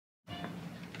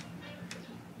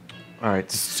All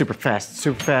right, super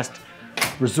fast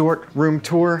resort room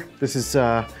tour. This is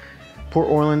Port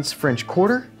Orleans French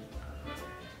Quarter.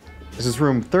 This is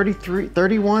room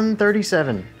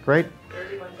 3137, right?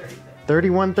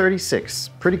 3136,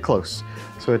 pretty close.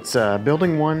 So it's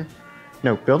building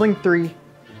 3,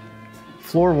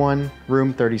 floor 1,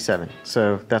 room 37.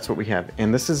 So that's what we have.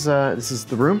 And this is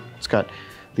the room. It's got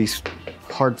these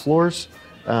hard floors.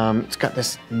 It's got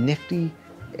this nifty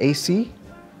AC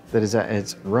that is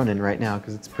it's running right now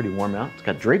because it's pretty warm out. It's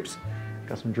got drapes.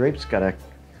 Got some drapes. Got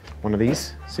one of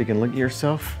these so you can look at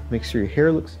yourself. Make sure your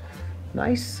hair looks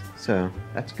nice. So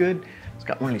that's good. It's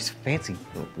got one of these fancy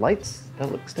lights.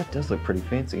 That does look pretty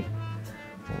fancy.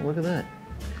 Oh, look at that.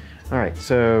 All right,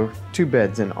 so 2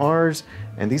 beds in ours,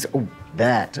 and these. Oh,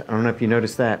 that I don't know if you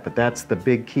noticed that, but that's the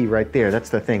big key right there. That's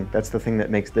the thing. That's the thing that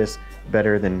makes this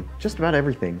better than just about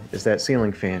everything. Is that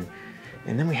ceiling fan.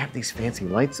 And then we have these fancy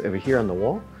lights over here on the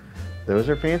wall. Those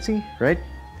are fancy, right?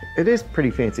 It is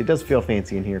pretty fancy. It does feel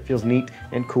fancy in here. It feels neat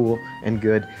and cool and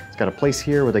good. It's got a place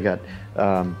here where they got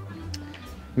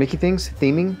Mickey things,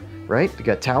 theming, right? They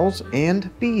got towels and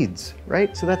beads,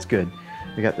 right? So that's good.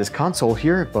 We got this console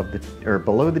here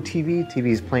below the TV.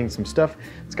 TV is playing some stuff.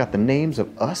 It's got the names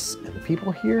of us and the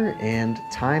people here and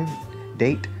time,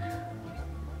 date,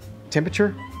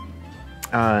 temperature.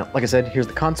 Like I said, here's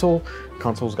the console.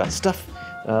 Console's got stuff.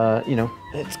 You know,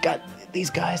 it's got these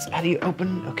guys. How do you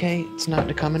open? Okay, it's not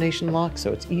a combination lock,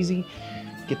 so it's easy.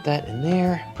 Get that in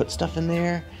there. Put stuff in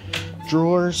there.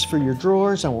 Drawers for your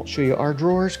drawers. I won't show you our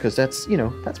drawers because that's, you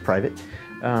know, that's private.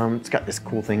 It's got this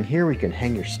cool thing here where you can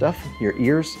hang your stuff, your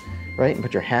ears, right? And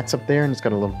put your hats up there, and it's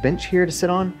got a little bench here to sit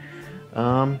on.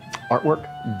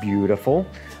 Artwork, beautiful.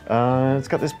 It's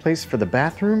got this place for the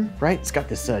bathroom, right? It's got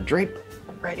this drape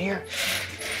right here.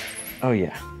 Oh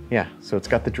yeah, yeah. So it's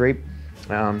got the drape,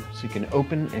 so you can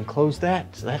open and close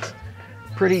that. So that's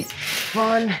pretty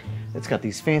fun. It's got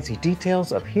these fancy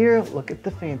details up here. Look at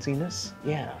the fanciness.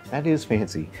 Yeah, that is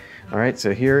fancy. All right,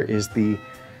 so here is the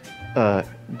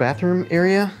bathroom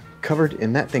area covered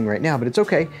in that thing right now, but it's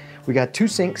okay. We got 2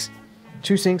 sinks,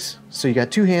 so you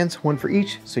got 2 hands, 1 for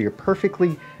each, so you're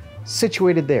perfectly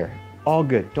situated there. All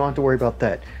good, don't have to worry about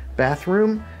that.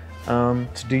 Bathroom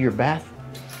to do your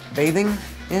bathing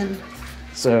in.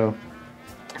 So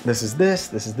this is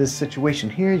this situation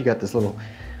here. You got this little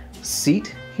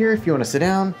seat here if you want to sit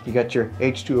down. You got your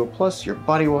H2O Plus, your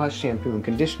body wash, shampoo, and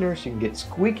conditioner, so you can get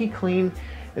squeaky clean.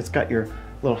 It's got your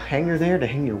little hanger there to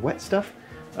hang your wet stuff.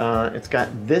 It's got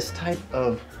this type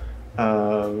of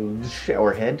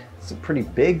shower head. It's pretty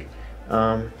big,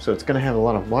 so it's gonna have a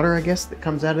lot of water, I guess, that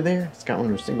comes out of there. It's got one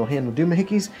of those single handle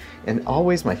doohickeys, and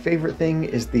always my favorite thing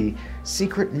is the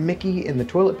secret Mickey in the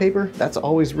toilet paper. That's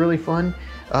always really fun,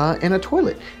 and a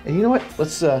toilet. And you know what?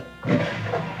 Let's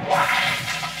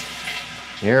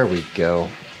there we go.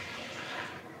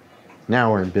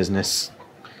 Now we're in business.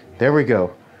 There we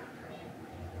go.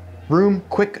 Room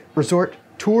quick resort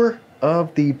tour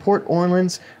of the Port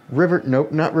Orleans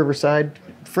not Riverside,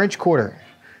 French Quarter.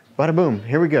 Bada boom,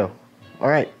 here we go. All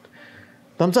right,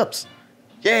 thumbs ups.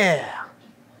 Yeah.